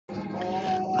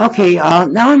Okay,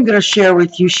 now I'm going to share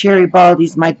with you Sherry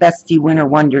Baldy's My Bestie Winter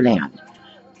Wonderland,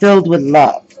 Filled with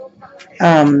Love.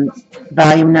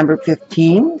 Volume number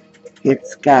 15.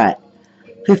 It's got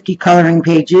 50 coloring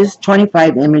pages,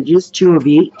 25 images, 2 of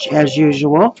each, as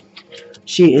usual.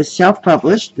 She is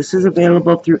self-published. This is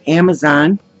available through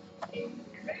Amazon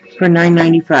for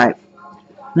 $9.95.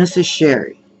 This is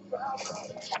Sherry.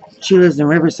 She lives in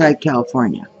Riverside,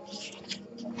 California.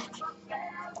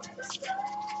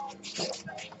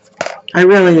 I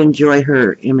really enjoy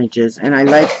her images, and I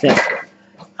like that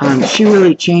she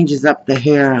really changes up the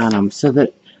hair on them so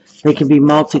that they can be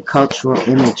multicultural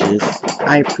images.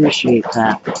 I appreciate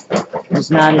that.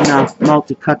 There's not enough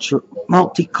multicultural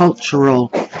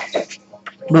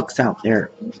books out there.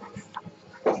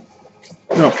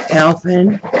 Look,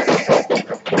 Elfin.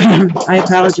 I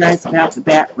apologize about the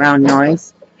background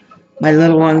noise. My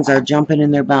little ones are jumping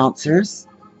in their bouncers.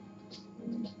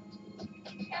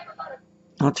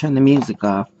 I'll turn the music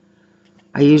off.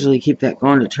 I usually keep that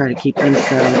going to try to keep them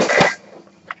settled.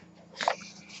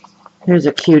 Here's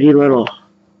a cutie little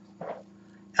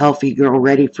elfie girl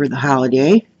ready for the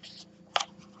holiday.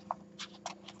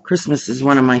 Christmas is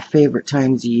one of my favorite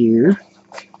times of year.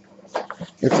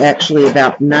 It's actually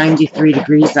about 93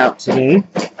 degrees out today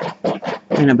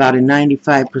and about a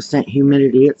 95%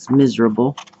 humidity. It's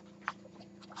miserable.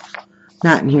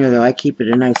 Not in here though. I keep it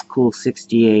a nice cool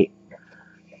 68.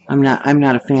 I'm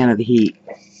not a fan of the heat.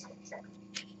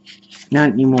 Not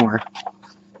anymore.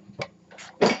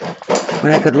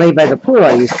 When I could lay by the pool,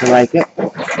 I used to like it.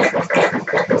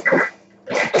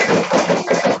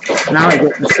 Now I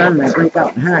get in the sun and I break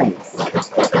out in hives.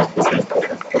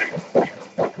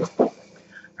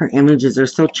 Her images are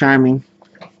so charming.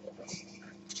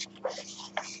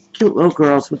 Cute little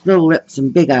girls with little lips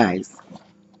and big eyes.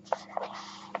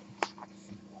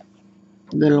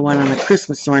 Little one on a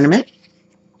Christmas ornament.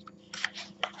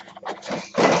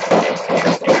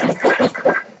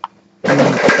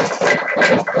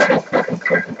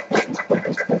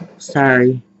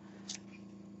 Sorry.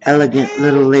 Elegant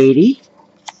little lady.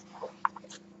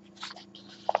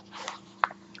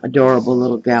 Adorable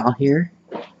little gal here.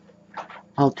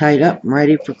 All tied up and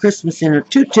ready for Christmas in her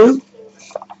tutu.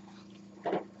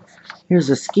 Here's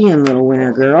a skiing little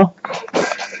winter girl.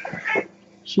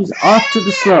 She's off to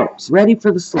the slopes, ready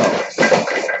for the slopes.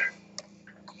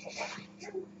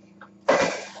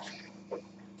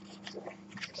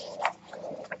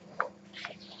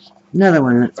 Another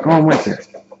one that's going with her.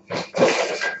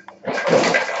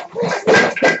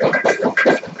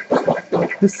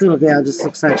 This little gal just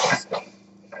looks like she's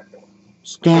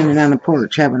standing on the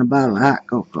porch having a bottle of hot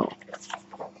cocoa.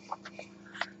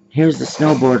 Here's the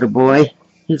snowboarder boy.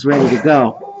 He's ready to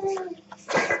go.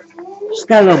 She's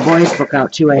got a little boys book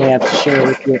out too I have to share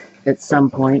with you at some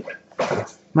point.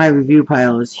 My review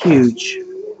pile is huge.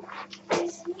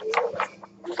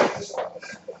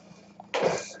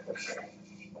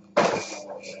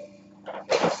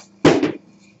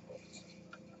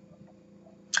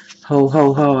 Ho,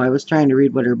 ho, ho. I was trying to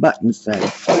read what her buttons say.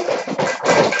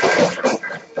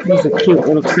 Here's a cute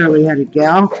little curly-headed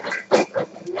gal.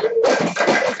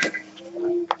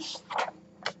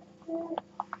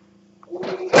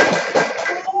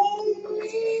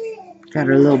 Got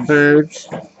her little birds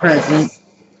present.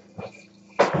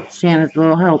 Santa's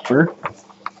little helper.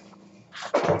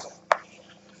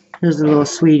 There's a little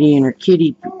sweetie and her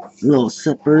kitty little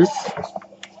sippers.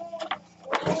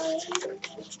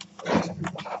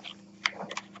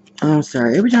 I'm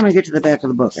sorry. Every time I get to the back of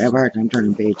the book, I have a hard time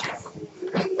turning pages.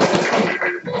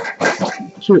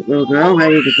 Cute little girl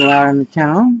ready to go out in the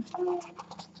town.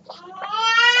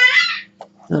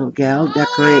 Little gal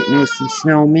decorating with some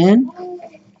snowmen.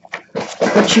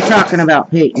 What's she talking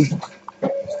about, Peyton?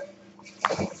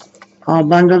 All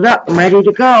bundled up and ready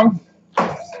to go.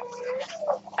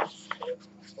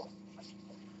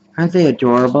 Aren't they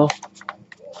adorable?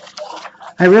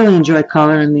 I really enjoy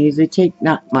coloring these. They take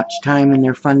not much time and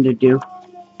they're fun to do.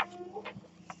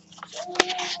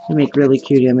 They make really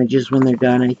cute images when they're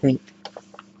done, I think.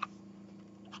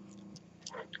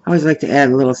 I always like to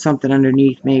add a little something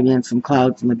underneath, maybe, and some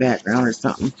clouds in the background or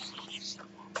something.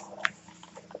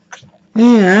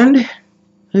 And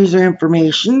here's her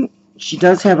information. She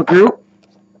does have a group.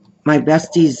 My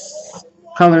Besties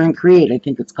Color and Create, I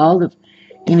think it's called, if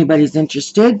anybody's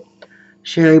interested.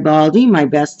 Sherry Baldy, My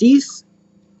Besties.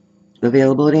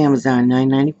 Available at Amazon,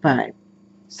 $9.95.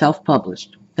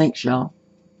 Self-published. Thanks, y'all.